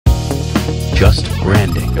Just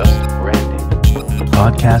Branding.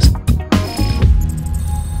 Podcast.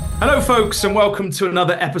 Hello, folks, and welcome to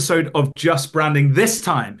another episode of Just Branding. This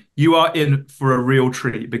time, you are in for a real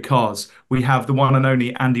treat because we have the one and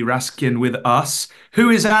only Andy Raskin with us.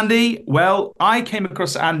 Who is Andy? Well, I came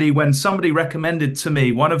across Andy when somebody recommended to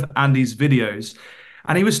me one of Andy's videos,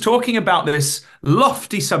 and he was talking about this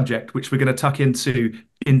lofty subject, which we're going to tuck into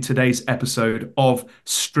in today's episode of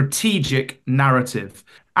strategic narrative.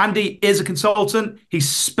 Andy is a consultant. He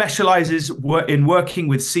specializes in working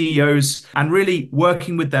with CEOs and really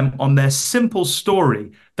working with them on their simple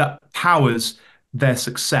story that powers their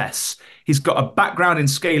success. He's got a background in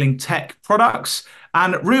scaling tech products.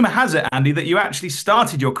 And rumor has it, Andy, that you actually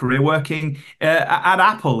started your career working at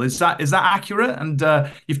Apple. Is that accurate? And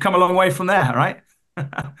you've come a long way from there, right?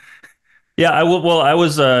 Yeah, I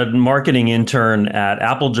was a marketing intern at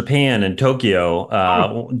Apple Japan in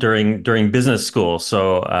Tokyo during business school.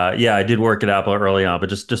 So yeah, I did work at Apple early on, but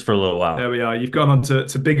just for a little while. There we are. You've gone on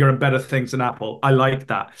to bigger and better things than Apple. I like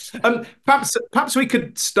that. Perhaps we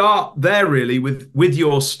could start there really with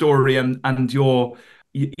your story and your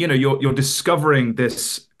you're discovering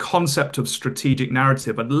this concept of strategic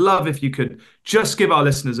narrative. I'd love if you could just give our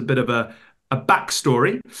listeners a bit of a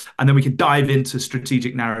backstory, and then we could dive into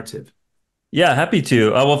strategic narrative. Yeah, happy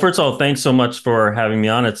to. Well, first of all, thanks so much for having me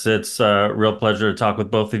on. It's a real pleasure to talk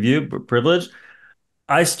with both of you. Privilege.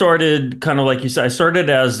 I started kind of like you said. I started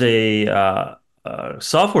as a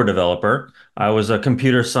software developer. I was a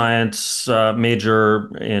computer science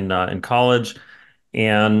major in college,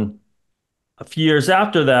 and a few years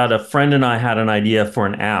after that, a friend and I had an idea for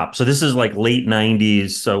an app. So this is like late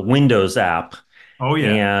 '90s Windows app. Oh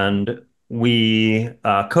yeah, and we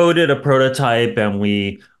coded a prototype, and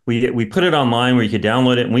we put it online where you could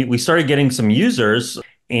download it, and we started getting some users,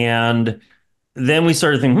 and then we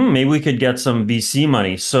started thinking, maybe we could get some VC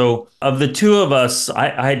money. So of the two of us, I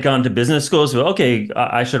had gone to business school, so okay,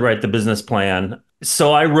 I should write the business plan.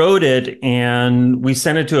 So I wrote it, and we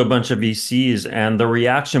sent it to a bunch of VCs, and the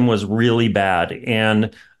reaction was really bad.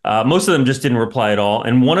 And most of them just didn't reply at all.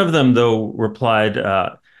 And one of them, though, replied,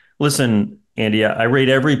 listen, Andy, I rate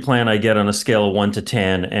every plan I get on a scale of 1 to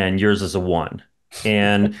 10, and yours is a 1.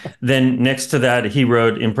 And then next to that, he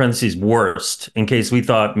wrote in parentheses, worst, in case we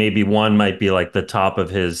thought maybe 1 might be like the top of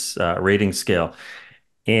his rating scale.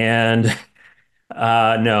 And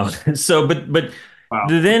no. So, but wow.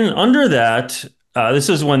 Then under that, this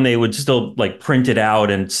is when they would still like print it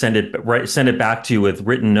out and send it back to you with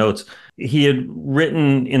written notes. He had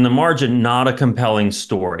written in the margin, not a compelling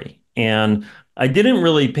story. And I didn't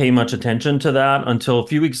really pay much attention to that until a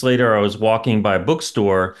few weeks later. I was walking by a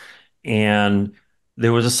bookstore, and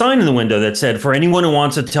there was a sign in the window that said, for anyone who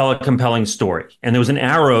wants to tell a compelling story. And there was an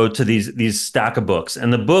arrow to these stack of books.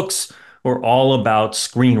 And the books were all about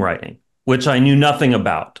screenwriting, which I knew nothing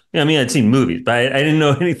about. I mean, I'd seen movies, but I didn't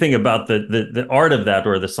know anything about the art of that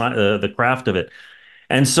or the craft of it.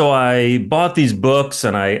 And so I bought these books,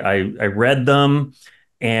 and I read them.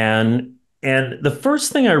 And the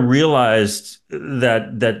first thing I realized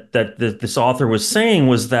that this author was saying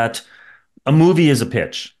was that a movie is a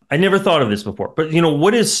pitch. I never thought of this before, but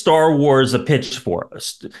what is Star Wars a pitch for?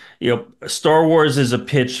 Star Wars is a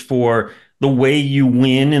pitch for the way you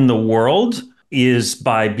win in the world is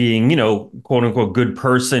by being, quote unquote, good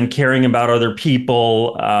person, caring about other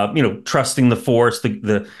people, trusting the Force,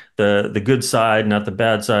 the good side, not the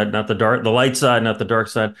bad side, not the light side, not the dark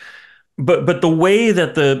side. But the way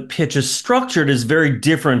that the pitch is structured is very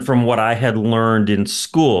different from what I had learned in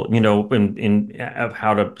school, in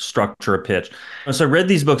how to structure a pitch. So I read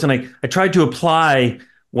these books, and I tried to apply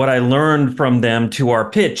what I learned from them to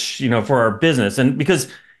our pitch, for our business. And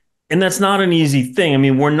that's not an easy thing. I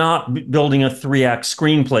mean, we're not building a 3-act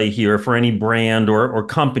screenplay here for any brand or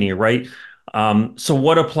company, right? So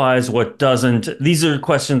what applies, what doesn't? These are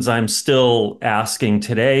questions I'm still asking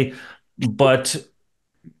today, but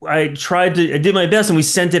I did my best, and we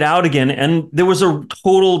sent it out again, and there was a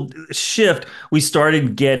total shift. We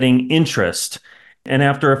started getting interest. And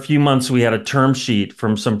after a few months, we had a term sheet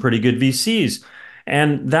from some pretty good VCs.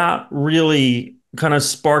 And that really kind of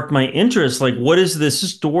sparked my interest. Like, what is this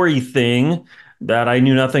story thing that I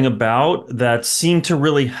knew nothing about that seemed to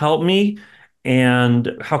really help me?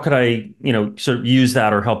 And how could I, sort of use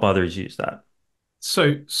that or help others use that?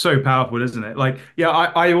 So powerful, isn't it? Like, yeah,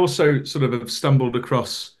 I also sort of have stumbled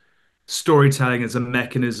across storytelling as a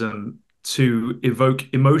mechanism to evoke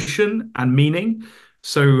emotion and meaning.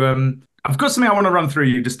 So I've got something I want to run through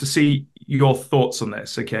you just to see your thoughts on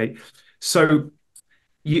this. Okay, so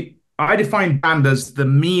I define brand as the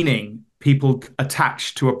meaning people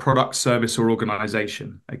attach to a product, service, or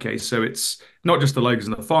organization. Okay, so it's not just the logos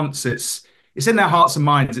and the fonts. It's it's in their hearts and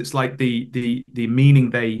minds. It's like the meaning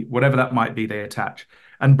they, whatever that might be, they attach.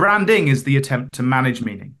 And branding is the attempt to manage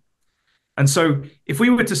meaning. And so if we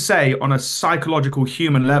were to say on a psychological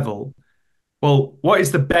human level, well, what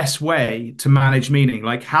is the best way to manage meaning?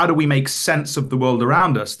 Like, how do we make sense of the world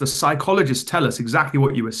around us? The psychologists tell us exactly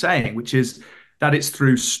what you were saying, which is that it's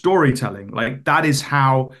through storytelling. Like, that is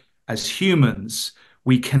how, as humans,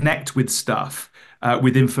 we connect with stuff,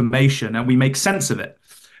 with information, and we make sense of it.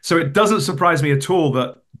 So it doesn't surprise me at all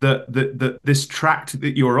that this tract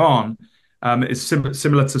that you're on is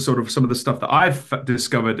similar to sort of some of the stuff that I've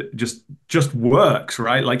discovered just works,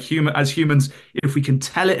 right? Like as humans, if we can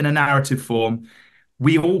tell it in a narrative form,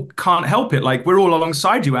 we all can't help it. Like we're all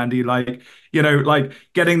alongside you, Andy. Like like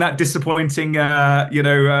getting that disappointing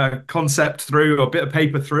concept through or bit of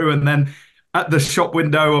paper through, and then at the shop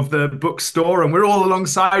window of the bookstore, and we're all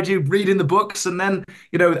alongside you reading the books, and then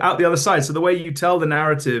out the other side. So the way you tell the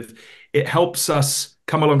narrative, it helps us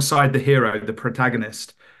come alongside the hero, the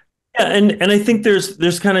protagonist. Yeah, and I think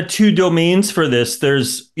there's kind of two domains for this.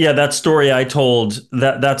 There's that story I told,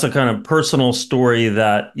 that's a kind of personal story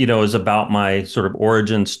that is about my sort of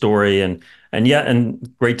origin story, and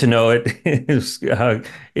great to know it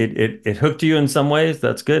it hooked you in some ways.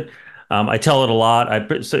 That's good. I tell it a lot.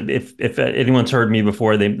 So if anyone's heard me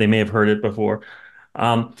before, they may have heard it before.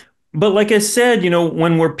 But like I said,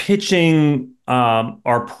 when we're pitching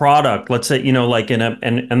our product, let's say, like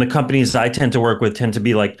and the companies I tend to work with tend to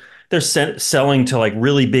be like they're selling to like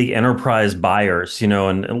really big enterprise buyers,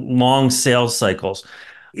 and long sales cycles.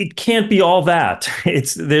 It can't be all that.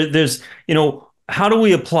 There's how do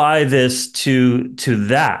we apply this to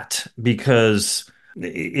that? Because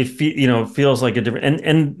it feels like a different,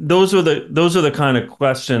 and those are the kind of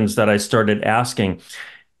questions that I started asking.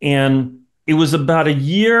 And it was about a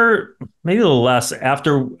year, maybe a little less,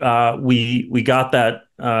 after we got that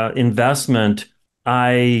investment.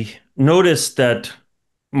 I noticed that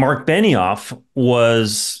Mark Benioff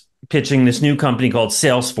was pitching this new company called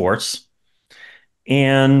Salesforce,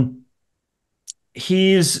 and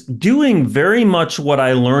he's doing very much what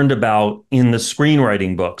I learned about in the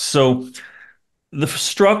screenwriting books. So the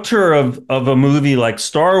structure of a movie like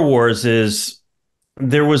Star Wars is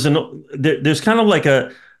there's kind of like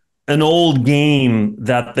an old game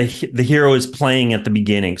that the hero is playing at the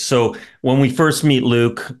beginning. So when we first meet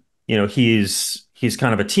Luke, he's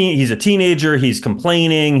kind of he's a teenager, he's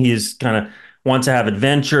complaining, he's kind of wants to have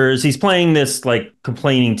adventures. He's playing this like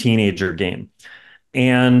complaining teenager game.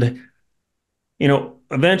 And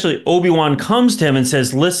eventually Obi-Wan comes to him and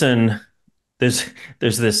says, "Listen, there's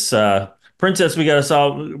this princess we got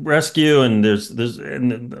to rescue, and there's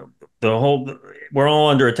and the whole we're all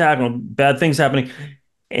under attack and bad things happening.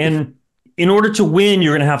 And in order to win,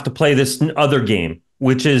 you're going to have to play this other game,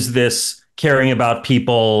 which is this caring about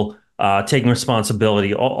people, taking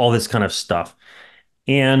responsibility, all this kind of stuff."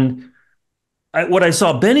 And what I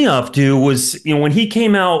saw Benioff do was, when he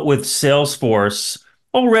came out with Salesforce,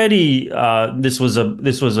 already this was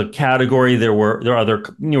a category. There were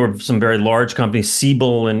some very large companies.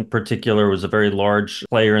 Siebel in particular was a very large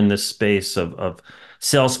player in this space of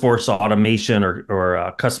Salesforce automation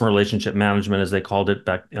or customer relationship management, as they called it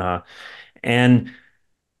back.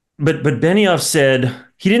 But Benioff said,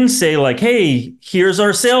 he didn't say like, "Hey, here's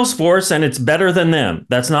our Salesforce and it's better than them."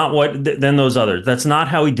 That's not than those others. That's not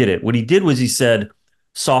how he did it. What he did was he said,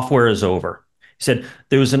 "Software is over." He said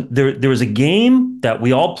there was a game that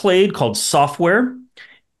we all played called Software.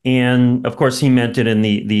 And of course, he meant it in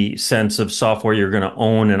the sense of software you're going to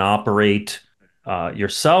own and operate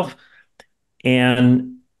yourself.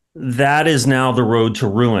 And that is now the road to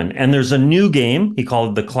ruin. And there's a new game, he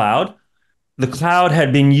called it The Cloud. The cloud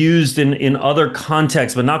had been used in other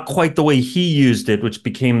contexts, but not quite the way he used it, which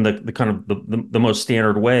became the kind of the most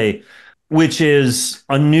standard way, which is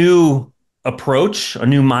a new approach, a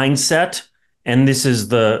new mindset. And this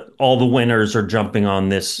is all the winners are jumping on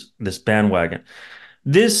this bandwagon.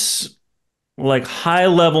 This like high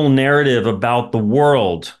level narrative about the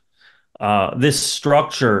world, this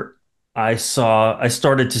structure, I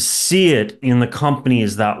started to see it in the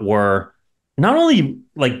companies that were not only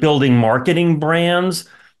like building marketing brands,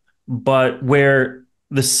 but where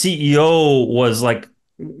the CEO was like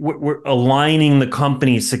we're aligning the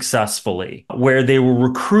company successfully, where they were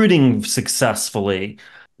recruiting successfully,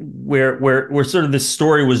 where sort of this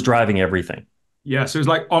story was driving everything. Yeah, so it's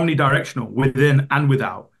like omnidirectional within and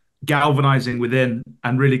without, galvanizing within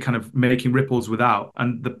and really kind of making ripples without.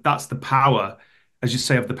 And that's the power, as you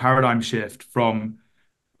say, of the paradigm shift from,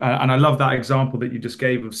 and I love that example that you just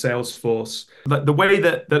gave of Salesforce, the way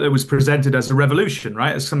that it was presented as a revolution,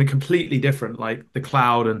 right? As something completely different, like the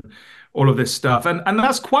cloud and all of this stuff. And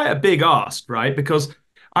that's quite a big ask, right? Because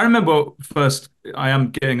I remember first, I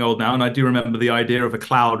am getting old now, and I do remember the idea of a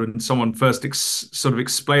cloud and someone first sort of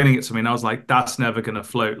explaining it to me, and I was like, that's never going to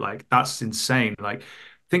float. Like, that's insane. Like,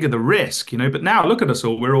 think of the risk, you know. But now look at us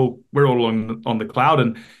all. We're all on the cloud,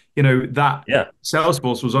 and you know that Yeah.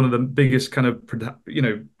 Salesforce was one of the biggest kind of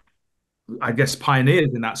I guess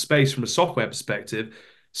pioneers in that space from a software perspective.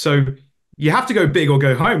 So you have to go big or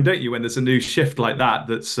go home, don't you? When there's a new shift like that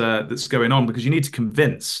that's going on, because you need to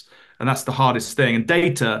convince, and that's the hardest thing. And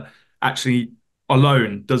data actually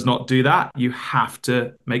alone does not do that. You have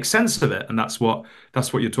to make sense of it, and that's what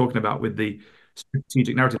you're talking about with the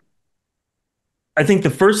strategic narrative. I think the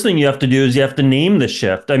first thing you have to do is you have to name the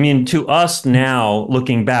shift. I mean, to us now,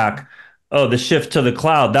 looking back, oh, the shift to the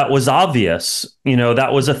cloud, that was obvious. You know,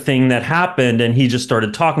 that was a thing that happened, and he just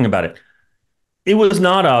started talking about it. It was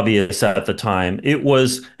not obvious at the time. It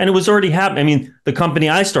was, and it was already happening. I mean, the company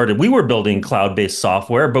I started, we were building cloud-based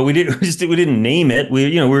software, but we didn't name it.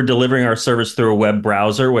 We were delivering our service through a web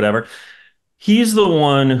browser, whatever. He's the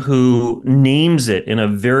one who names it in a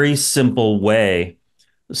very simple way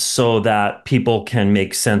so that people can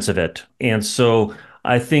make sense of it. And so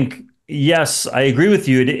I think, yes, I agree with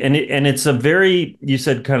you. And it's a very, you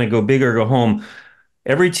said kind of go big or go home.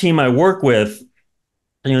 Every team I work with,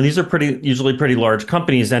 these are usually pretty large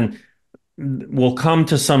companies, and will come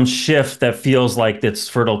to some shift that feels like it's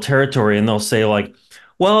fertile territory, and they'll say like,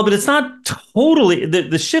 well, but it's not totally,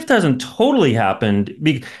 the shift hasn't totally happened.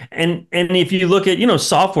 And if you look at,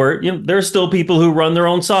 software, there are still people who run their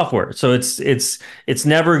own software. So it's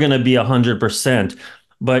never going to be 100%.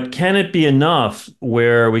 But can it be enough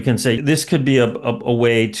where we can say this could be a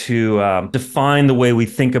way to define the way we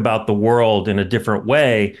think about the world in a different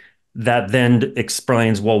way, that then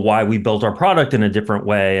explains, well, why we built our product in a different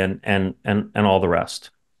way, and all the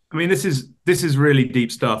rest. I mean, this is really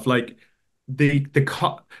deep stuff. Like I'm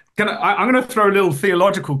going to throw a little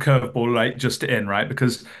theological curveball, like just in, right?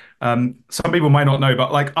 Because some people might not know,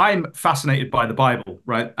 but like I'm fascinated by the Bible,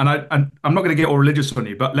 right? And I'm not going to get all religious on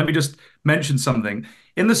you, but let me just mention something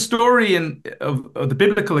in the story of the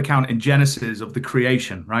biblical account in Genesis of the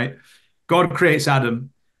creation, right? God creates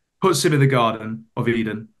Adam, puts him in the Garden of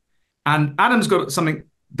Eden, and Adam's got something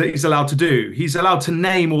that he's allowed to do. He's allowed to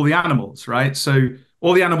name all the animals, right? So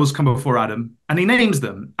all the animals come before Adam and he names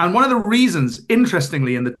them. And one of the reasons,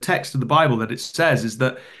 interestingly, in the text of the Bible that it says is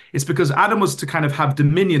that it's because Adam was to kind of have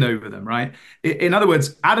dominion over them, right? In other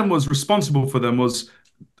words, Adam was responsible for them,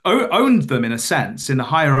 owned them in a sense in the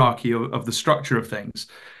hierarchy of the structure of things.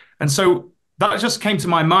 And so that just came to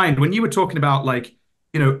my mind when you were talking about like,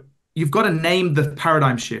 you've got to name the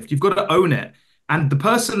paradigm shift. You've got to own it. And the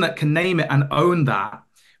person that can name it and own that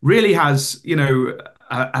really has,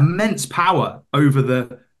 immense power over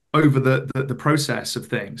the process of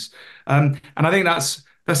things. And I think that's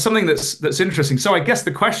something that's interesting. So I guess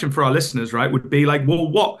the question for our listeners, right, would be like,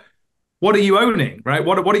 well, what are you owning, right?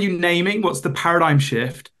 What are you naming? What's the paradigm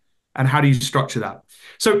shift, and how do you structure that?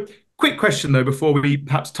 So quick question though, before we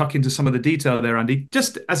perhaps tuck into some of the detail there, Andy,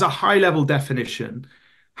 just as a high level definition,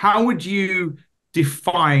 how would you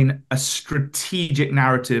define a strategic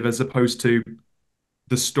narrative as opposed to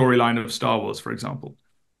the storyline of Star Wars, for example?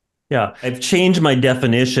 Yeah, I've changed my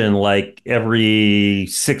definition like every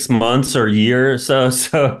 6 months or a year or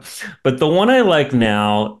so. But the one I like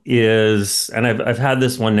now is, and I've had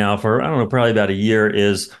this one now for, I don't know, probably about a year,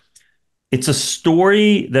 is it's a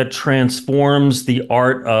story that transforms the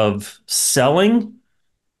art of selling,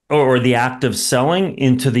 or the act of selling,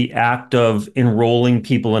 into the act of enrolling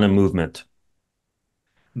people in a movement.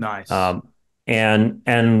 Nice.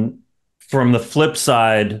 And from the flip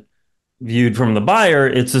side, viewed from the buyer,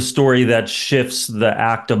 it's a story that shifts the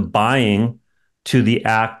act of buying to the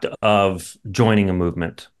act of joining a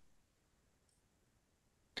movement.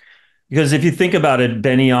 Because if you think about it,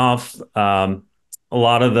 Benioff, a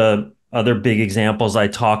lot of the other big examples I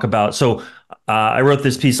talk about. So I wrote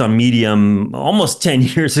this piece on Medium almost 10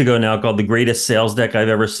 years ago now called The Greatest Sales Deck I've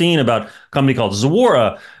Ever Seen, about a company called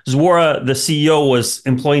Zuora. Zuora, the CEO, was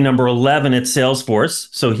employee number 11 at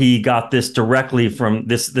Salesforce. So he got this directly from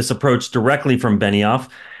this approach directly from Benioff.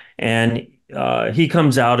 And he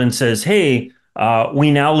comes out and says, hey,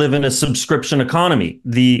 we now live in a subscription economy.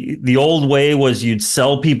 The old way was you'd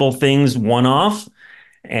sell people things one off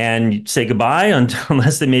and say goodbye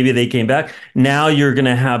unless maybe they came back. Now you're going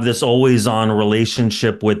to have this always on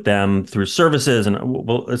relationship with them through services and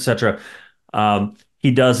et cetera.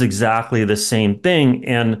 He does exactly the same thing.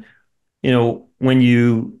 And, when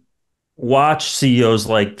you watch CEOs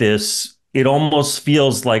like this, it almost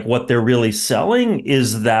feels like what they're really selling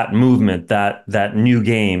is that movement, that new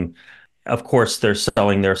game. of course, they're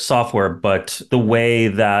selling their software, but the way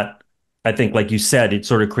that I think, like you said, it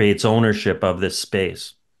sort of creates ownership of this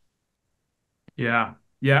space. Yeah.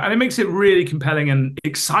 Yeah. And it makes it really compelling and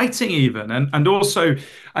exciting even. And also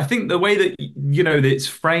I think the way that that it's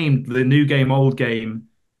framed, the new game, old game,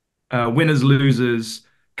 winners, losers,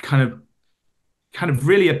 kind of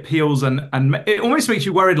really appeals and it almost makes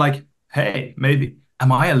you worried, like, hey, maybe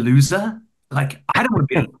am I a loser? Like, I don't want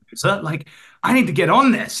to be a loser. Like, I need to get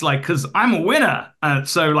on this, like, because I'm a winner.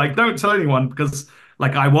 So like, don't tell anyone because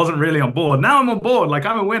like I wasn't really on board. Now I'm on board, like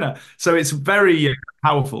I'm a winner. So it's very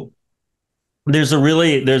powerful. There's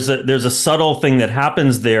a subtle thing that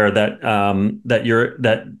happens there that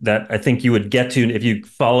that I think you would get to if you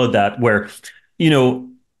followed that, where you know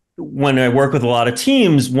when I work with a lot of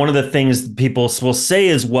teams, one of the things people will say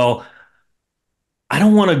is, well, I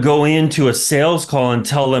don't want to go into a sales call and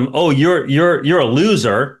tell them, oh, you're a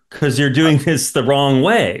loser because you're doing this the wrong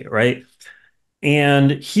way, right?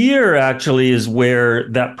 And here actually is where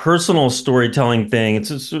that personal storytelling thing,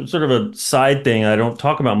 it's a sort of a side thing I don't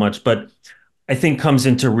talk about much, but I think comes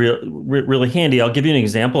into really handy. I'll give you an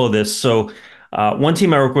example of this. So, one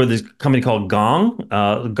team I work with is a company called Gong.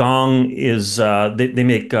 Gong is they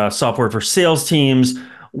make software for sales teams,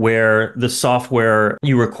 where the software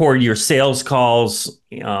you record your sales calls,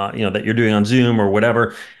 that you're doing on Zoom or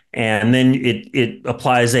whatever, and then it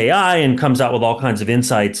applies AI and comes out with all kinds of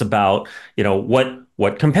insights about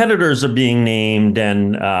what competitors are being named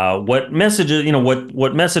and what messages,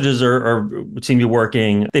 what messages are seem to be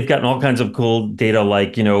working. They've gotten all kinds of cool data,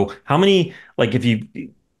 like how many, like if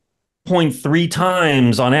you point three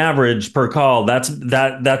times on average per call, that's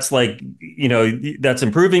like that's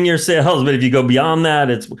improving your sales. But if you go beyond that,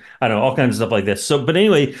 it's, I don't know, all kinds of stuff like this. So, but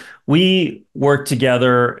anyway, we worked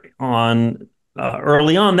together on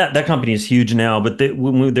early on. That company is huge now, but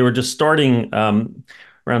when they were just starting.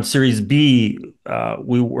 Around Series B,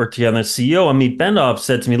 we worked together. The CEO, Amit Bendov,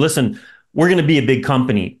 said to me, "Listen, we're going to be a big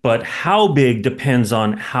company, but how big depends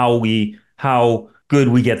on how good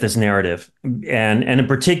we get this narrative, and in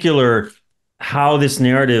particular, how this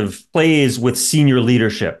narrative plays with senior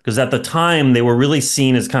leadership. Because at the time, they were really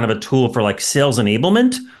seen as kind of a tool for like sales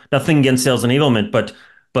enablement. Nothing against sales enablement, but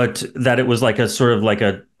that it was like a sort of like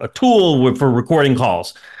a tool for recording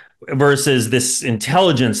calls." Versus this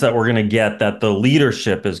intelligence that we're going to get that the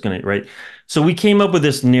leadership is going to, right? So we came up with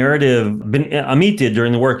this narrative, Amit did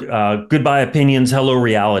during the work, goodbye opinions, hello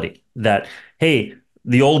reality, that, hey,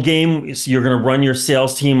 the old game is you're going to run your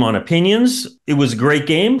sales team on opinions. It was a great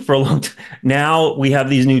game for a long time. Now we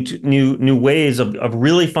have these new ways of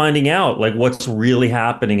really finding out like what's really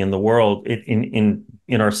happening in the world in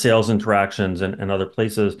our sales interactions and other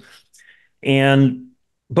places. And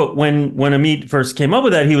but when Amit first came up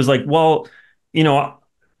with that, he was like, well, you know,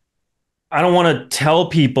 I don't want to tell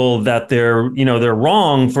people that they're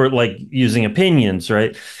wrong for like using opinions,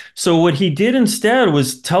 right? So what he did instead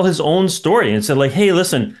was tell his own story and said like, hey,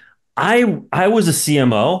 listen, I was a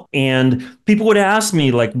CMO and people would ask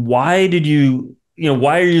me like, why are you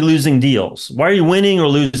losing deals? Why are you winning or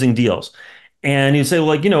losing deals? And he'd say,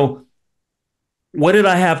 like, what did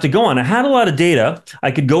I have to go on? I had a lot of data.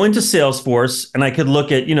 I could go into Salesforce and I could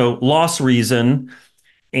look at, loss reason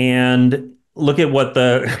and look at what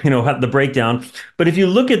the breakdown. But if you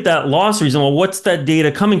look at that loss reason, well, what's that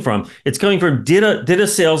data coming from? It's coming from, did a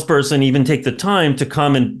salesperson even take the time to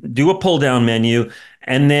come and do a pull down menu?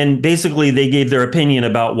 And then basically they gave their opinion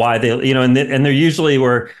about why they, and there usually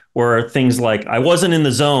were things like, I wasn't in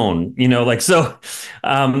the zone, like, so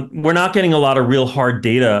we're not getting a lot of real hard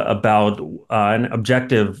data about an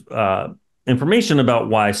objective information about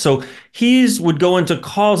why. So would go into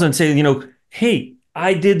calls and say, hey,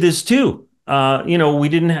 I did this too. We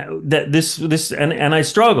didn't have that this and I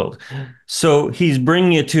struggled. So he's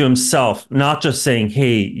bringing it to himself, not just saying,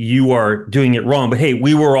 hey, you are doing it wrong, but hey,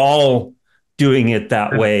 we were all doing it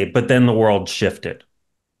that way, but then the world shifted.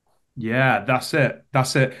 Yeah, that's it.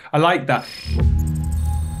 That's it. I like that.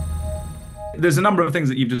 There's a number of things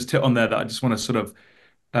that you've just hit on there that I just want to sort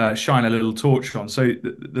of shine a little torch on. So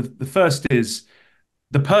the first is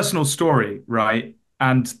the personal story, right?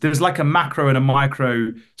 And there's like a macro and a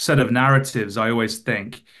micro set of narratives, I always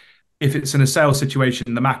think. If it's in a sales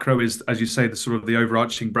situation, the macro is, as you say, the sort of the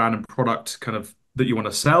overarching brand and product kind of that you want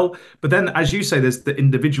to sell. But then, as you say, there's the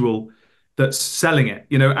individual that's selling it,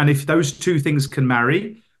 and if those two things can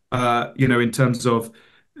marry, in terms of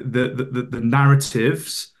the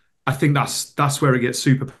narratives, I think that's where it gets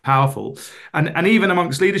super powerful. And even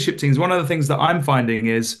amongst leadership teams, one of the things that I'm finding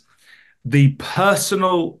is the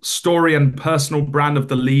personal story and personal brand of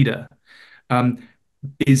the leader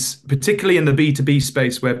is particularly in the B2B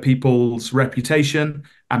space where people's reputation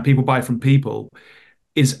and people buy from people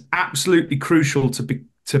is absolutely crucial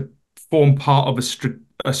to form part of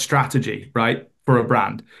a strategy, right, for a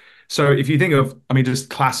brand. So if you think of, I mean, just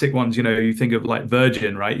classic ones, you think of like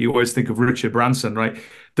Virgin, right? You always think of Richard Branson, right?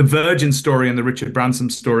 The Virgin story and the Richard Branson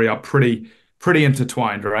story are pretty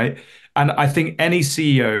intertwined, right? And I think any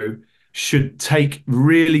CEO should take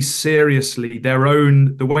really seriously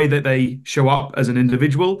the way that they show up as an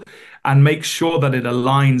individual and make sure that it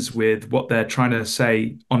aligns with what they're trying to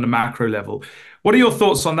say on the macro level. What are your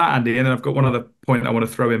thoughts on that, Andy? And then I've got one other point I want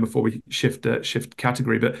to throw in before we shift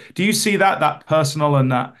category. But do you see that personal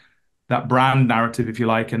and that brand narrative, if you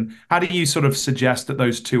like, and how do you sort of suggest that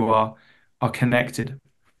those two are connected?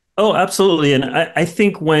 Oh, absolutely. And I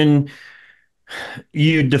think when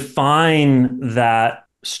you define that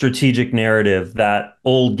strategic narrative, that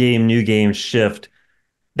old game, new game shift,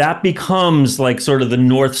 that becomes like sort of the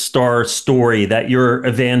North Star story that you're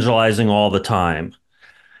evangelizing all the time.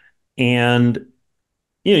 And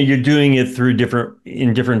you're doing it through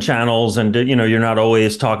different channels, and you're not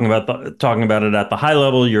always talking about it at the high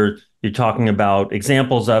level. You're talking about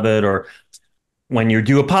examples of it, or when you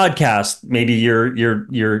do a podcast, maybe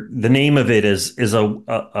the name of it is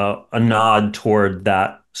a nod toward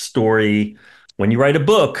that story. When you write a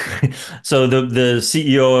book, so the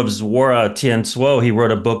CEO of Zuora, Tien Tzuo, he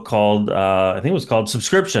wrote a book called I think it was called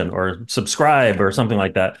Subscription or Subscribe or something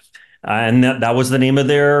like that, and that was the name of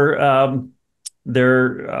their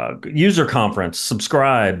user conference,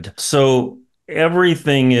 Subscribed. So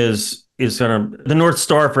everything is kind of the North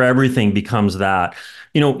Star for everything becomes that.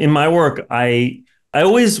 In my work, I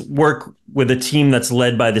always work with a team that's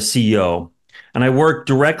led by the CEO. And I work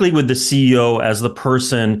directly with the CEO as the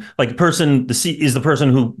person, is the person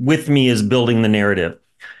who with me is building the narrative.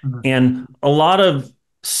 Mm-hmm. And a lot of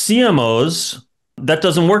CMOs, that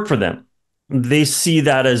doesn't work for them. They see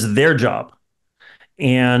that as their job.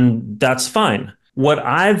 And that's fine. What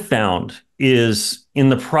I've found is in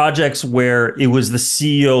the projects where it was the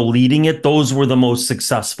CEO leading it, those were the most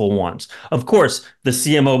successful ones. Of course, the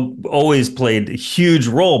CMO always played a huge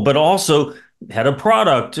role, but also head of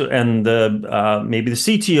product and maybe the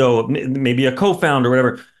CTO, maybe a co-founder,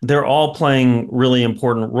 whatever. They're all playing really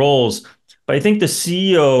important roles. But I think the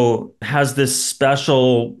CEO has this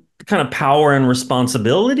special kind of power and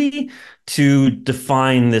responsibility to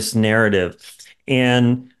define this narrative.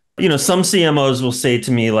 And some CMOs will say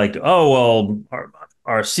to me like, "Oh, well,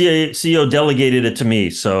 our CEO delegated it to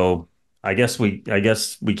me, so I guess we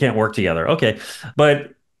can't work together." Okay,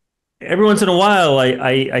 but every once in a while,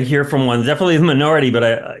 I hear from one, definitely the minority,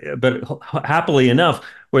 but happily enough,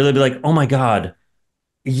 where they'll be like, "Oh my God,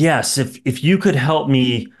 yes, if you could help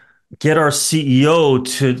me get our CEO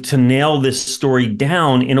to nail this story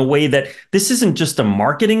down in a way that this isn't just a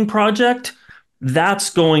marketing project, that's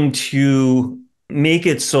going to make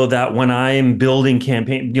it so that when I'm building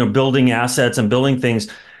building assets and building things,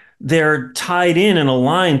 they're tied in and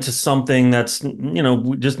aligned to something that's,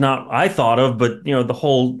 just not I thought of, but, the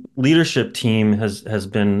whole leadership team has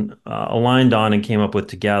been aligned on and came up with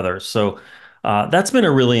together. So that's been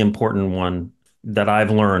a really important one that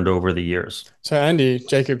I've learned over the years. So Andy,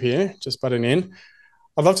 Jacob here, just butting in.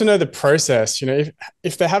 I'd love to know the process.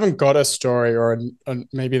 If they haven't got a story or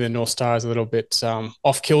maybe the North Star is a little bit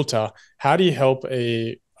off kilter, how do you help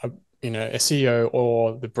a CEO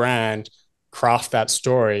or the brand craft that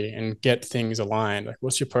story and get things aligned? Like,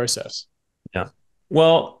 what's your process? Yeah.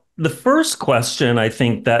 Well, the first question I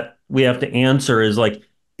think that we have to answer is like,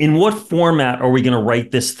 in what format are we going to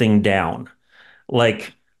write this thing down?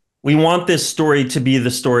 Like, we want this story to be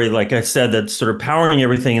the story, like I said, that's sort of powering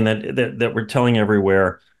everything and that we're telling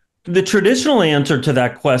everywhere. The traditional answer to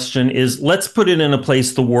that question is let's put it in a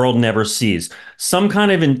place the world never sees. Some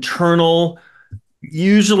kind of internal,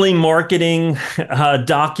 usually marketing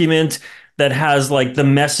document that has like the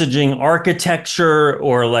messaging architecture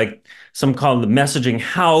or like some call it the messaging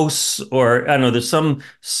house, or I don't know, there's some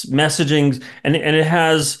messaging and it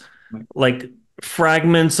has like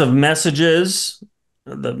fragments of messages,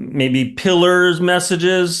 the maybe pillars,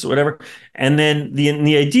 messages, whatever. And then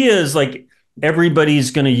the idea is like everybody's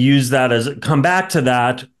going to use that as come back to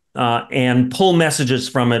that and pull messages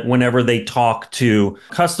from it whenever they talk to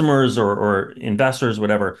customers or investors,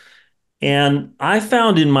 whatever. And I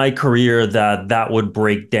found in my career that would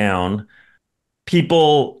break down.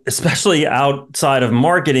 People, especially outside of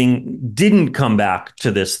marketing, didn't come back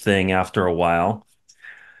to this thing after a while.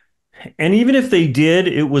 And even if they did,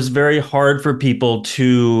 it was very hard for people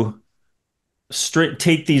to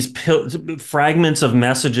take these fragments of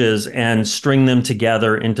messages and string them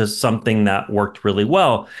together into something that worked really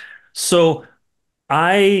well. So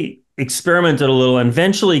I experimented a little and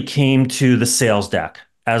eventually came to the sales deck.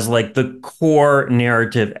 as like the core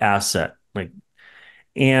narrative asset.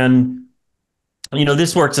 And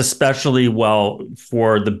this works especially well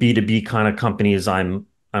for the B2B kind of companies I'm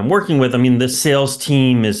working with. I mean, the sales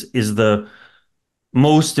team is the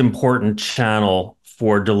most important channel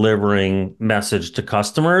for delivering message to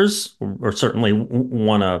customers, or certainly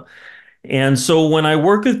one of. And so when I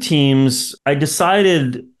work with teams, I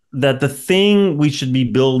decided that the thing we should be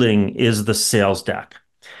building is the sales deck.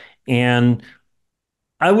 And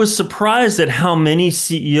I was surprised at how many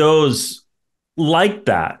CEOs like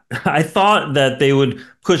that. I thought that they would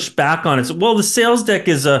push back on it. So, well, the sales deck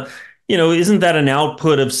isn't that an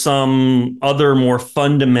output of some other more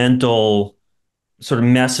fundamental sort of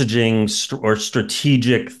messaging or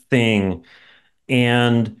strategic thing?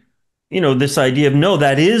 And this idea of no,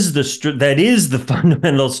 that is the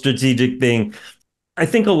fundamental strategic thing. I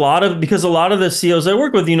think because a lot of the CEOs I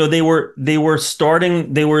work with, they were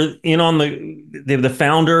in on the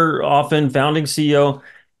founder, often founding CEO,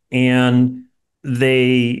 and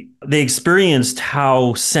they experienced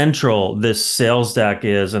how central this sales deck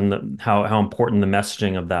is, and how important the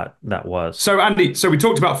messaging of that was. So Andy, we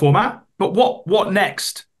talked about format, but what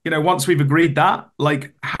next? Once we've agreed that,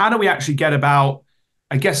 like, how do we actually get about,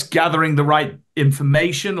 I guess, gathering the right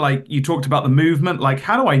information? Like you talked about the movement. Like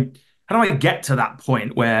how do I get to that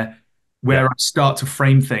point where I start to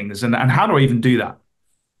frame things, and how do I even do that?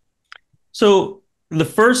 So the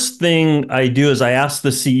first thing I do is I ask the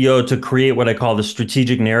CEO to create what I call the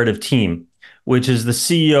strategic narrative team, which is the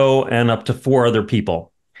CEO and up to 4 other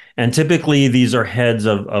people. And typically these are heads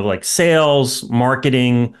of like sales,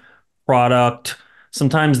 marketing, product.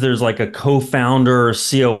 Sometimes there's like a co-founder,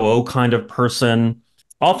 COO kind of person.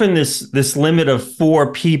 Often this limit of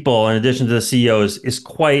 4 people in addition to the CEO is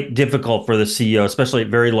quite difficult for the CEO, especially at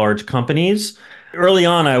very large companies. Early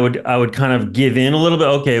on, I would kind of give in a little bit.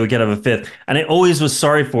 Okay, we could have a 5th, and I always was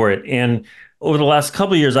sorry for it. And over the last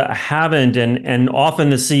couple of years, I haven't. And often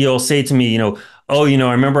the CEO will say to me, oh,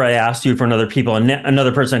 I remember I asked you for another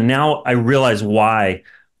person. Now I realize why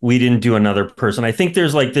we didn't do another person. I think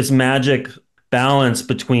there's like this magic balance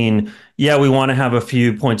between, we want to have a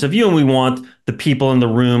few points of view, and we want the people in the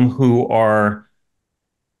room who are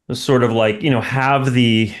sort of like, have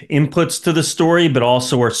the inputs to the story, but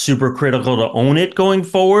also are super critical to own it going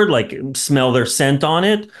forward, like smell their scent on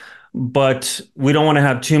it. But we don't want to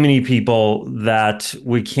have too many people that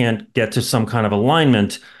we can't get to some kind of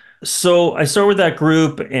alignment. So I start with that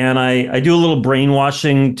group, and I do a little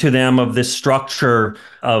brainwashing to them of this structure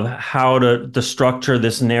of how to structure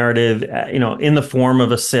this narrative, in the form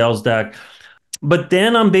of a sales deck. But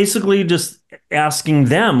then I'm basically just asking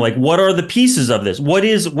them, like, what are the pieces of this? What do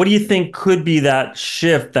you think could be that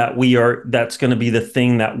shift that's going to be the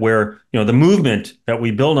thing that the movement that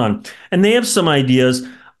we build on? And they have some ideas.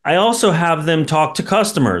 I also have them talk to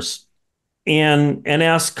customers and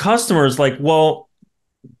ask customers, like, well,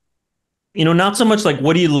 not so much like,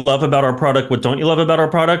 what do you love about our product? What don't you love about our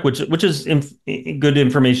product? Which is good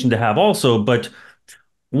information to have also, but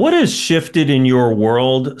what has shifted in your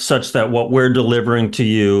world such that what we're delivering to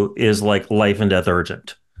you is like life and death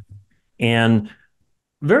urgent? And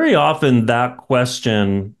very often that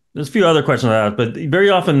question, there's a few other questions I have, but very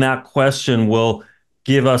often that question will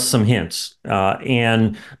give us some hints,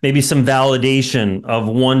 and maybe some validation of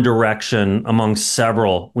one direction among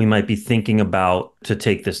several we might be thinking about to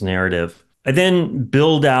take this narrative. I then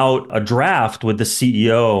build out a draft with the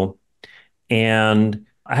CEO, and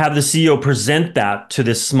I have the CEO present that to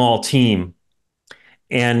this small team.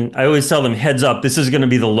 And I always tell them, heads up, this is going to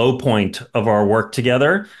be the low point of our work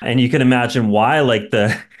together. And you can imagine why. Like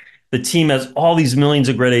the team has all these millions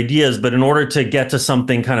of great ideas, but in order to get to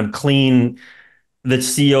something kind of clean, the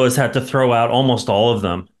CEO has had to throw out almost all of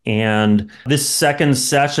them. And this second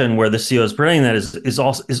session where the CEO is presenting that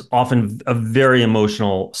is often a very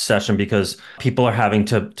emotional session, because people are having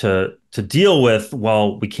to deal with,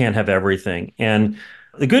 well, we can't have everything. And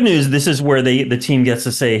the good news, this is where the team gets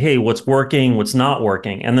to say, hey, what's working, what's not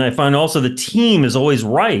working. And then I find also the team is always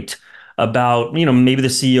right about, maybe the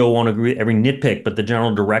CEO won't agree with every nitpick, but the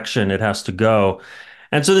general direction it has to go.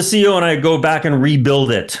 And so the CEO and I go back and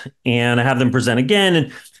rebuild it, and I have them present again.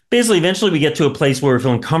 And basically, eventually we get to a place where we're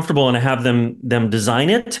feeling comfortable, and I have them design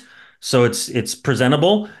it so it's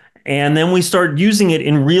presentable. And then we start using it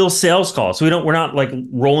in real sales calls. So we're not like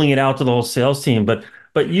rolling it out to the whole sales team, but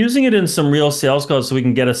using it in some real sales calls so we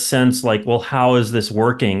can get a sense like, well, how is this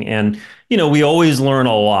working? And, we always learn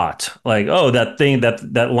a lot. Like, oh, that thing,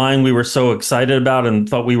 that line we were so excited about and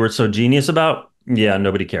thought we were so genius about. Yeah,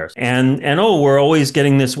 nobody cares. And oh, we're always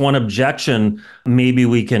getting this one objection. Maybe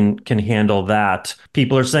we can handle that.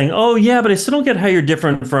 People are saying, oh yeah, but I still don't get how you're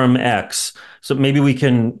different from X. So maybe we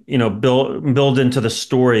can, build into the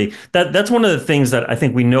story. That's one of the things that I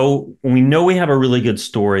think we know when we know we have a really good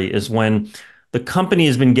story is when the company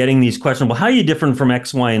has been getting these questions. Well, how are you different from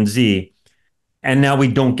X, Y, and Z? And now we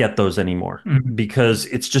don't get those anymore because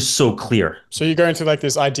it's just so clear. So you go into like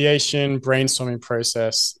this ideation, brainstorming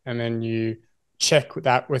process, and then you check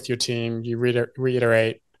that with your team, you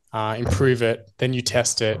reiterate, improve it, then you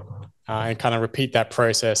test it, and kind of repeat that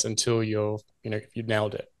process until you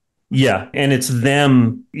nailed it. Yeah. And it's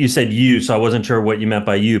them. You said you, so I wasn't sure what you meant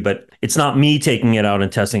by you, but it's not me taking it out and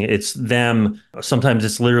testing it. It's them. Sometimes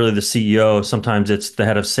it's literally the CEO. Sometimes it's the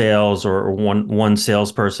head of sales or one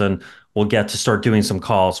salesperson will get to start doing some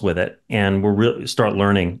calls with it. And we'll really start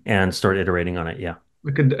learning and start iterating on it. Yeah.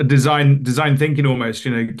 Like a design thinking almost,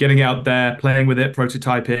 getting out there, playing with it,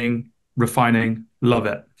 prototyping, refining. Love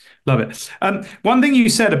it. Love it. One thing you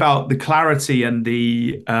said about the clarity and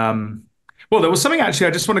the well, there was something actually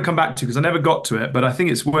I just want to come back to because I never got to it, but I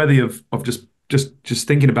think it's worthy of just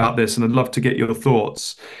thinking about this, and I'd love to get your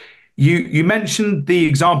thoughts. You mentioned the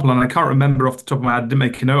example, and I can't remember off the top of my head, I didn't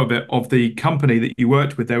make a note of it, of the company that you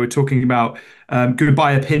worked with. They were talking about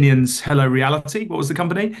goodbye opinions, hello reality. What was the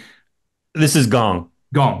company? This is Gong.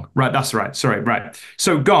 Gong, right, that's right. Sorry, right.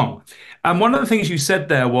 So Gong. And one of the things you said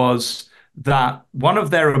there was that one of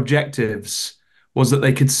their objectives was that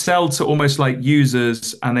they could sell to almost like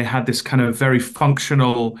users, and they had this kind of very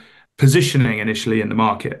functional positioning initially in the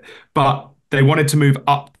market. But they wanted to move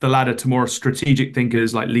up the ladder to more strategic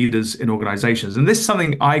thinkers, like leaders in organizations. And this is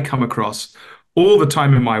something I come across all the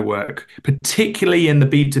time in my work, particularly in the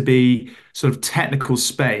B2B sort of technical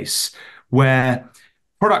space, where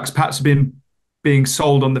products perhaps have been being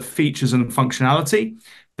sold on the features and functionality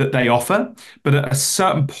that they offer. But at a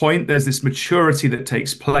certain point, there's this maturity that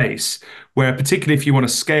takes place where, particularly if you want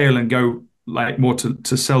to scale and go like more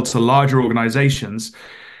to sell to larger organizations,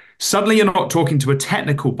 suddenly you're not talking to a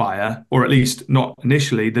technical buyer, or at least not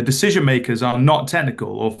initially. The decision makers are not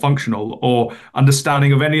technical or functional or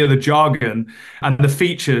understanding of any of the jargon and the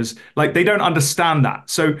features. Like they don't understand that.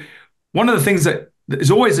 So one of the things that is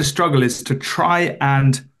always a struggle is to try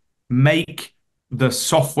and make the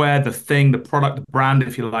software, the thing, the product, the brand,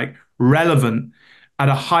 if you like, relevant at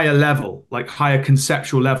a higher level, like higher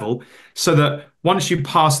conceptual level, so that once you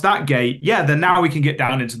pass that gate, then now we can get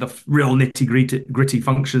down into the real nitty-gritty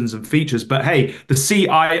functions and features. But hey, the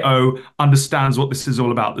CIO understands what this is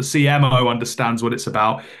all about. The CMO understands what it's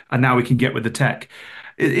about. And now we can get with the tech.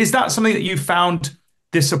 Is that something that you found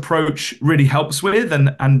this approach really helps with?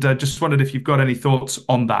 And just wondered if you've got any thoughts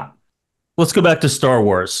on that. Let's go back to Star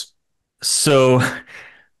Wars. So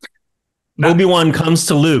Obi-Wan comes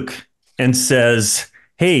to Luke and says,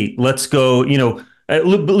 hey, let's go.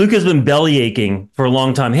 Luke has been belly aching for a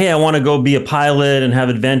long time. Hey, I want to go be a pilot and have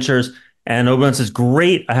adventures. And Obi-Wan says,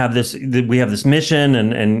 great. We have this mission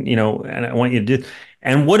and I want you to do.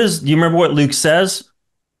 And do you remember what Luke says?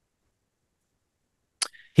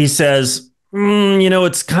 He says,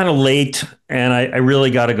 it's kind of late and I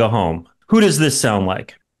really got to go home. Who does this sound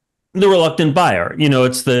like? The reluctant buyer.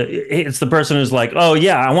 It's the person who's like, oh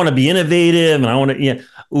yeah, I want to be innovative and I want to,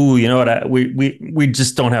 ooh, you know what? We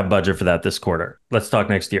just don't have budget for that this quarter. Let's talk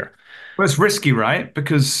next year. Well, it's risky, right?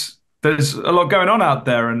 Because there's a lot going on out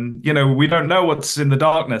there, and we don't know what's in the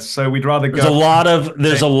darkness. So we'd rather go.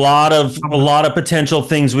 There's a lot of potential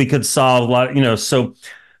things we could solve.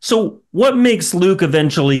 So what makes Luke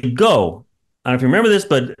eventually go? I don't know if you remember this,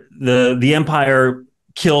 but the Empire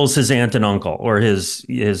kills his aunt and uncle, or his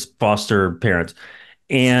foster parents,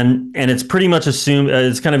 and it's pretty much assumed,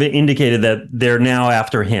 it's kind of indicated that they're now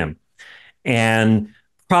after him, and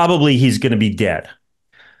probably he's going to be dead.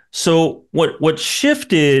 So what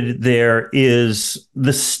shifted there is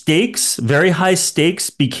the stakes, very high stakes,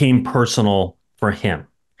 became personal for him.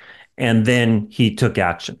 And then he took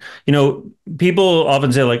action. People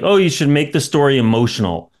often say like, oh, you should make the story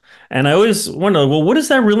emotional. And I always wonder, well, what does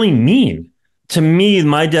that really mean? To me,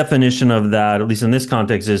 my definition of that, at least in this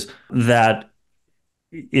context, is that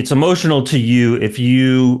it's emotional to you if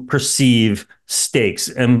you perceive stakes.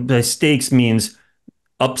 And by stakes means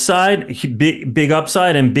upside, big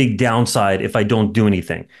upside, and big downside if I don't do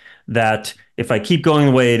anything. That if I keep going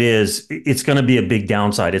the way it is, it's going to be a big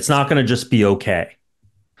downside. It's not going to just be okay.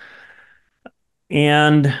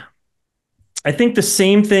 And I think the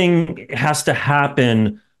same thing has to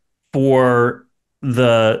happen for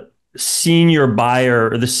the senior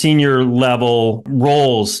buyer or the senior level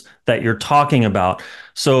roles that you're talking about.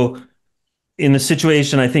 So in the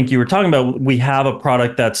situation I think you were talking about, we have a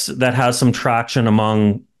product that has some traction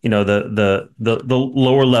among the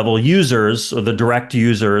lower level users or the direct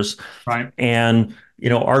users, right? And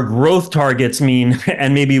our growth targets mean,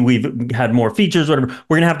 and maybe we've had more features, whatever,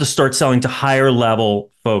 we're going to have to start selling to higher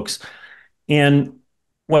level folks. And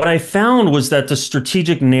what I found was that the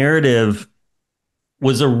strategic narrative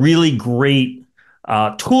was a really great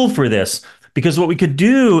tool for this, because what we could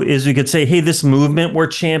do is we could say, hey, this movement we're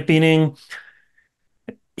championing,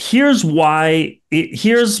 here's why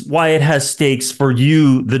it has stakes for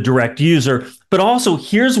you, the direct user, but also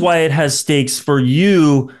here's why it has stakes for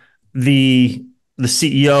you, the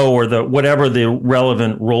CEO, or the whatever the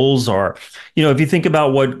relevant roles are. If you think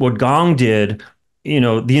about what Gong did,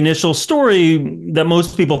 the initial story that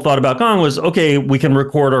most people thought about Gong was, okay, we can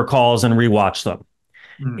record our calls and rewatch them.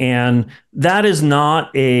 And that is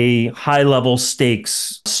not a high level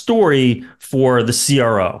stakes story for the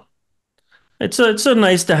CRO. It's a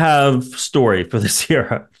nice to have story for the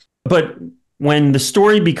CRO. But when the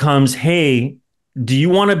story becomes, hey, do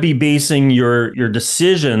you want to be basing your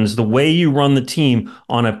decisions, the way you run the team,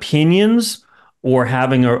 on opinions, or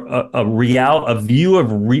having a view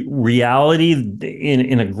of reality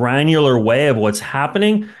in a granular way of what's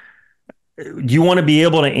happening? Do you want to be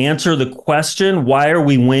able to answer the question, why are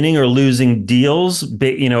we winning or losing deals,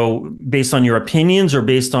 based on your opinions or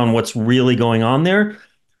based on what's really going on there?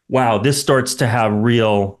 Wow, this starts to have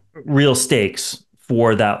real stakes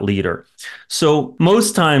for that leader. So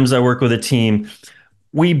most times I work with a team,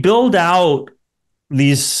 we build out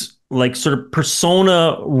these like sort of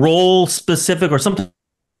persona role specific or sometimes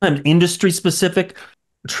industry specific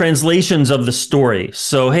translations of the story.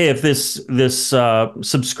 So, hey, if this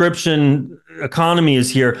subscription economy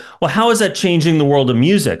is here, well, how is that changing the world of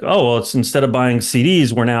music? Oh, well, it's instead of buying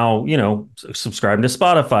CDs, we're now, subscribing to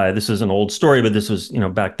Spotify. This is an old story, but this was,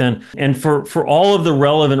 back then. And for all of the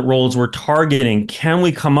relevant roles we're targeting, can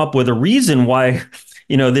we come up with a reason why,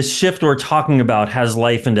 this shift we're talking about has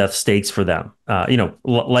life and death stakes for them?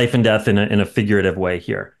 Life and death in a figurative way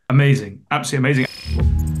here. Amazing. Absolutely amazing.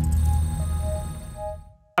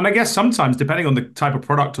 And I guess sometimes, depending on the type of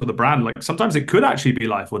product or the brand, like sometimes it could actually be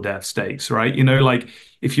life or death stakes, right? Like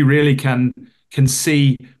if you really can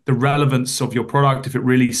see the relevance of your product, if it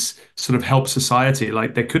really sort of helps society,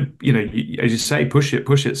 like there could, as you say, push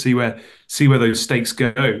it, see where those stakes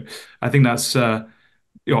go. I think that's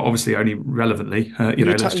obviously only relevantly.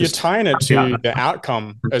 You're tying it to the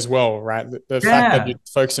outcome as well, right? The fact that you're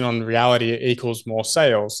focusing on reality equals more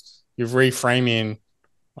sales. You're reframing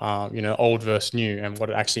old versus new and what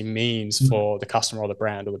it actually means for the customer or the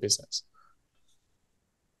brand or the business.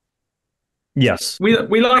 Yes. We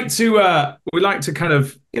like to kind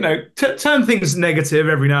of, turn things negative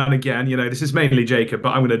every now and again. This is mainly Jacob,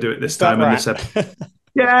 but I'm going to do it this time. Right? This episode.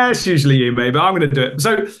 Yeah, it's usually you, maybe. I'm going to do it.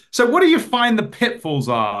 So what do you find the pitfalls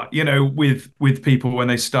are, with people when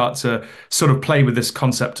they start to sort of play with this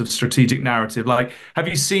concept of strategic narrative? Like, have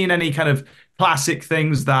you seen any kind of classic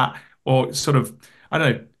things or sort of, I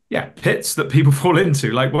don't know, pits that people fall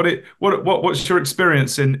into? Like what's your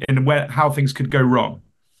experience in how things could go wrong?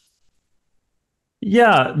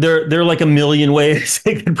 Yeah, there are like a million ways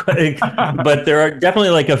they could put it, but there are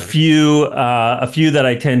definitely like a few that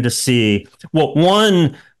I tend to see. Well,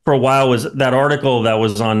 one for a while was that article that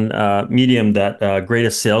was on Medium, that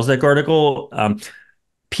greatest sales deck article.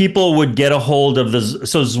 People would get a hold of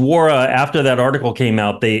so Zuora, after that article came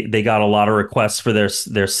out, they got a lot of requests for their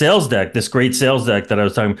sales deck, this great sales deck that I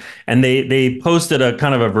was talking about, and they posted a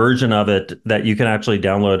kind of a version of it that you can actually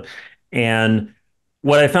download. And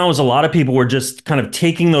what I found was a lot of people were just kind of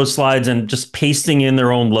taking those slides and just pasting in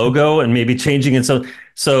their own logo and maybe changing it. So,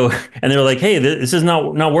 and they were like, hey, this is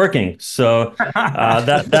not working. So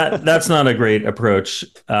that's not a great approach.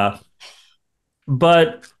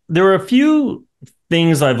 But there were a few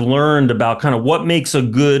things I've learned about kind of what makes a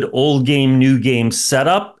good old game, new game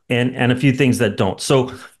setup, and a few things that don't.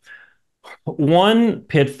 So one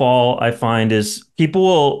pitfall I find is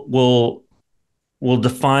people will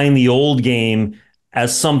define the old game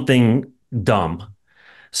as something dumb.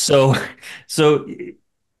 So if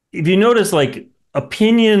you notice, like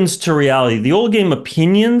opinions to reality, the old game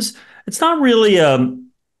opinions, it's not really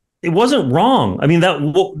it wasn't wrong. I mean,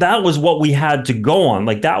 that was what we had to go on.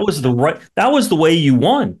 Like that was the way you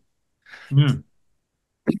won. Mm.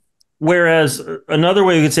 Whereas another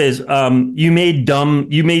way we could say is you made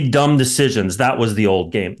dumb decisions. That was the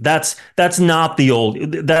old game. That's not the old.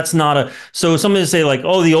 That's not a. So somebody say like,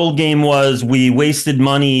 oh, the old game was we wasted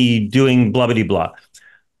money doing blah blah blah.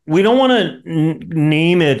 We don't want to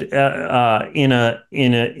name it in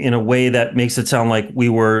a way that makes it sound like we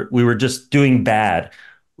were just doing bad.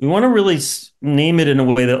 We want to really name it in a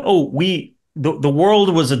way that the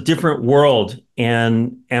world was a different world,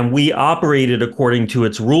 and we operated according to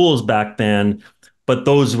its rules back then, but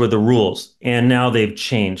those were the rules. And now they've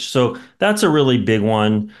changed. So that's a really big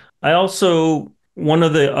one. I also, one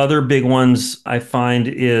of the other big ones I find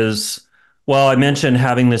is, well, I mentioned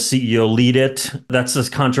having the CEO lead it. That's this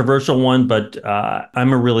controversial one, but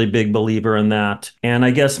I'm a really big believer in that. And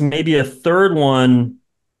I guess maybe a third one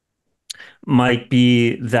might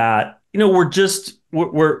be that,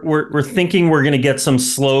 we're thinking we're going to get some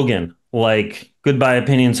slogan like goodbye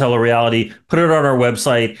opinions, hello reality, put it on our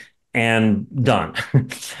website and done.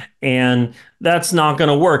 And that's not going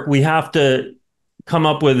to work. We have to come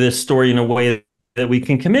up with this story in a way that we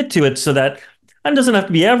can commit to it, so that it doesn't have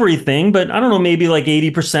to be everything, but I don't know, maybe like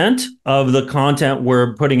 80% of the content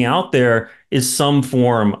we're putting out there is some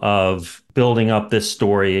form of building up this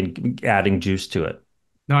story and adding juice to it.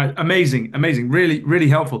 No, amazing, amazing, really, really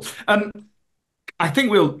helpful. I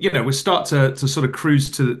think we'll start to sort of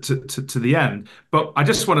cruise to the end, but I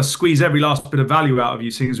just want to squeeze every last bit of value out of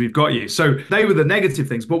you, seeing as we've got you. So they were the negative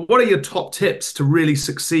things, but what are your top tips to really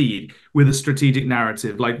succeed with a strategic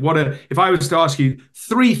narrative? Like, if I was to ask you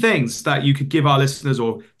 3 things that you could give our listeners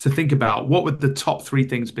or to think about, what would the top 3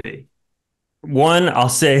 things be? One, I'll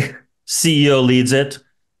say CEO leads it.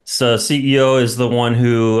 So CEO is the one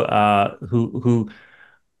who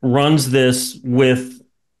runs this with.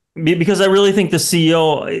 Because I really think the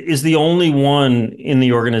CEO is the only one in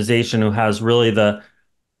the organization who has really the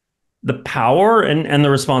power and the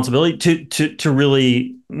responsibility to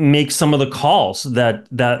really make some of the calls that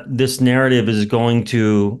this narrative is going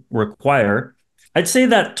to require. I'd say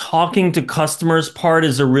that talking to customers part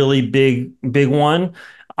is a really big one.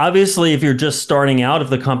 Obviously, if you're just starting out, if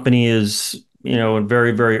the company is a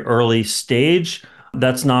very, very early stage,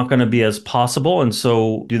 that's not going to be as possible. And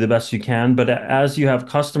so do the best you can. But as you have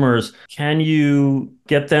customers, can you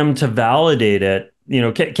get them to validate it?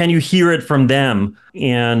 Can you hear it from them?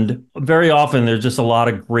 And very often there's just a lot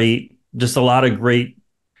of great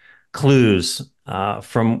clues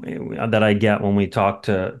from that I get when we talk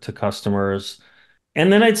to customers.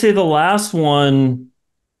 And then I'd say the last one,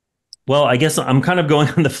 well, I guess I'm kind of going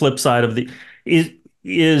on the flip side of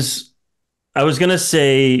is I was going to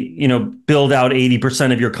say, build out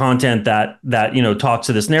 80% of your content that talks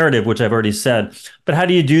to this narrative, which I've already said. But how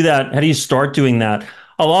do you do that? How do you start doing that?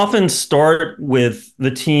 I'll often start with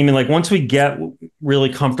the team, and like once we get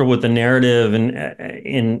really comfortable with the narrative and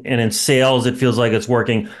in sales, it feels like it's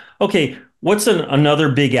working. Okay, what's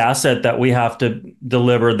another big asset that we have to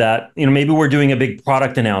deliver that, maybe we're doing a big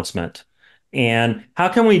product announcement. And how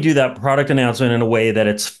can we do that product announcement in a way that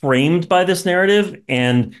it's framed by this narrative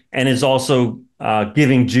and is also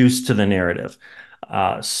giving juice to the narrative?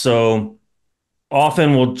 So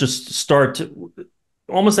often we'll just start to,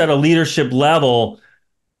 almost at a leadership level,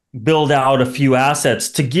 build out a few assets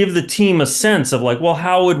to give the team a sense of like, well,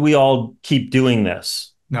 how would we all keep doing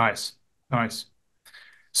this? Nice.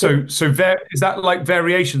 So is that like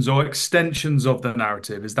variations or extensions of the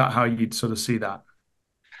narrative? Is that how you'd sort of see that?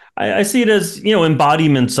 I see it as,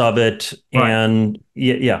 embodiments of it. Right. And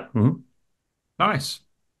yeah. Mm-hmm. Nice.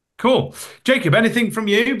 Cool. Jacob, anything from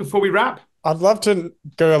you before we wrap? I'd love to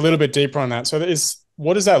go a little bit deeper on that. So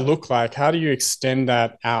what does that look like? How do you extend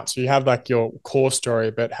that out? So you have like your core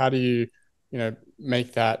story, but how do you,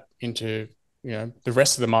 make that into, the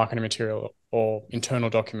rest of the marketing material or internal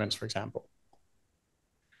documents, for example?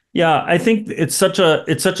 Yeah, I think it's such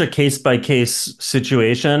a case by case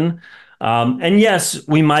situation. And yes,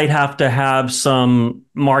 we might have to have some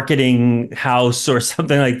marketing house or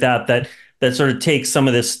something like that sort of takes some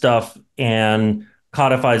of this stuff and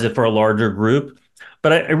codifies it for a larger group.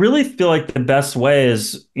 But I really feel like the best way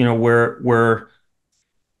is, we're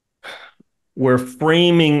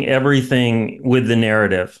framing everything with the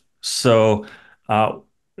narrative. So,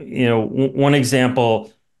 one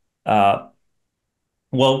example,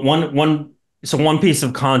 one piece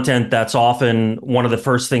of content that's often one of the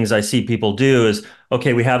first things I see people do is,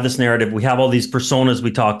 okay, we have this narrative, we have all these personas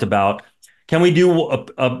we talked about. Can we do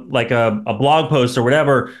a blog post or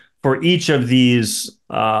whatever for each of these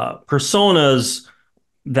personas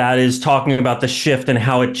that is talking about the shift and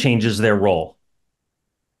how it changes their role?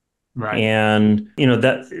 Right. And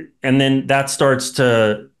then that starts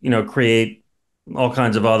to create all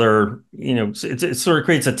kinds of other, it sort of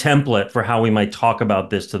creates a template for how we might talk about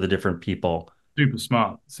this to the different people. Super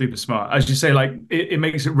smart. As you say, like it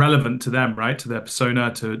makes it relevant to them, right? To their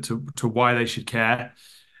persona, to why they should care,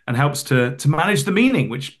 and helps to manage the meaning,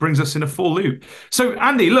 which brings us in a full loop. So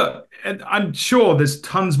Andy, look, I'm sure there's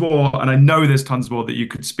tons more, and I know there's tons more that you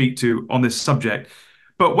could speak to on this subject.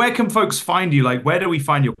 But where can folks find you? Like, where do we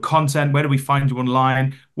find your content? Where do we find you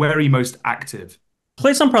online? Where are you most active?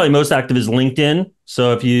 place I'm probably most active is LinkedIn.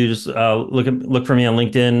 So if you just look for me on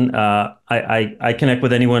LinkedIn, I connect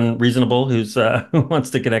with anyone reasonable who's who wants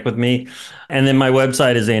to connect with me. And then my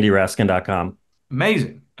website is andyraskin.com.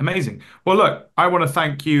 Amazing. Amazing. Well, look, I want to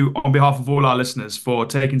thank you on behalf of all our listeners for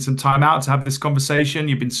taking some time out to have this conversation.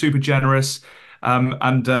 You've been super generous. I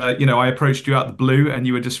approached you out the blue and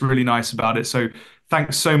you were just really nice about it. So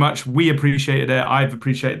thanks so much. We appreciated it. I've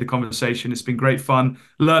appreciated the conversation. It's been great fun.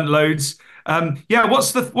 Learned loads.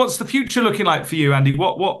 What's the future looking like for you, Andy?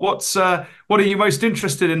 What are you most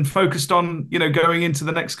interested in, focused on, going into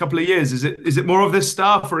the next couple of years? Is it more of this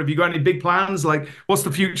stuff, or have you got any big plans? Like, what's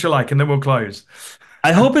the future like? And then we'll close.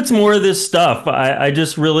 I hope it's more of this stuff. I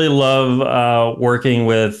just really love working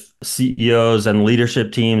with CEOs and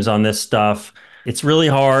leadership teams on this stuff. It's really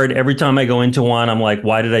hard. Every time I go into one, I'm like,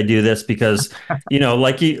 why did I do this? Because, I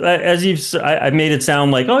made it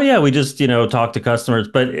sound like, oh yeah, we just, talk to customers.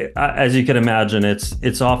 But as you can imagine,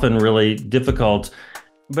 it's often really difficult,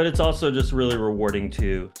 but it's also just really rewarding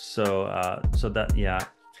too.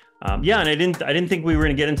 And I didn't think we were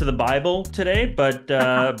going to get into the Bible today, but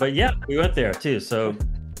yeah, we went there too.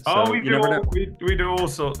 We do all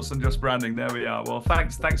sorts and just branding. There we are. Well,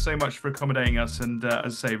 thanks so much for accommodating us, and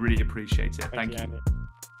as I say, really appreciate it. Thank you.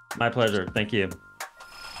 My pleasure. Thank you.